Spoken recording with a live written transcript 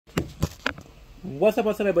What's up,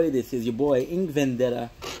 everybody? This is your boy Ink Vendetta.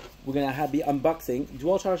 We're gonna be unboxing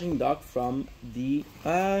dual charging dock from the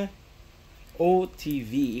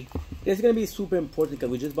OTV. This is gonna be super important because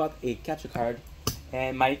we just bought a capture card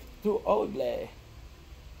and my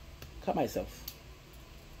cut myself.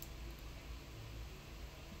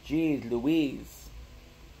 Jeez Louise.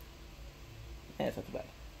 Yeah, it's not too bad.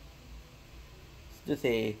 It's just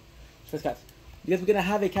a stress cut. Because we're gonna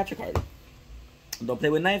have a capture card. Don't play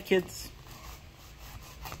with knife, kids.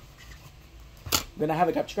 We're gonna have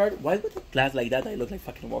a capture card. Why with a glass like that I look like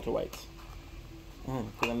fucking Walter White? Oh,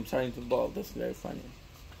 because I'm starting to bald. That's very funny.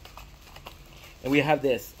 And we have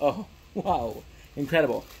this. Oh, wow.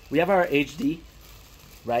 Incredible. We have our HD,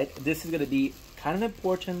 right? This is gonna be kind of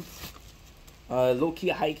important. Low-key,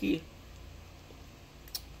 high-key.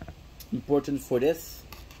 Important for this.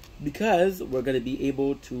 Because we're gonna be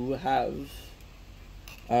able to have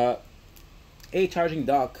a charging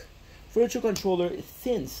dock for the True Controller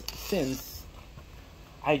since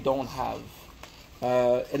I don't have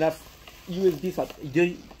enough USB slots.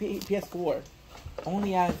 The ps4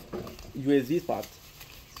 only has USB spots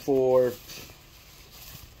for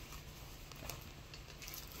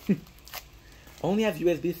only have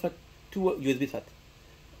USB slot, 2 USB slots,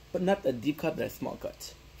 but not a deep cut but a small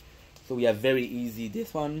cut. So we have very easy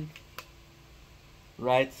this one,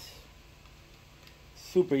 right?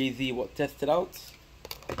 Super easy. We'll test it out.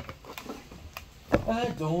 I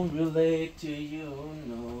don't relate to you,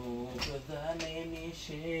 no, 'cause that made me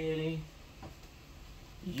shitty.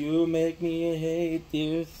 You make me hate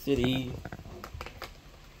this city.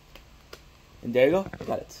 And there you go,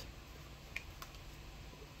 got it.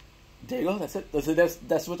 There you go, that's it.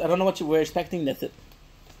 That's what, I don't know what you were expecting, that's it.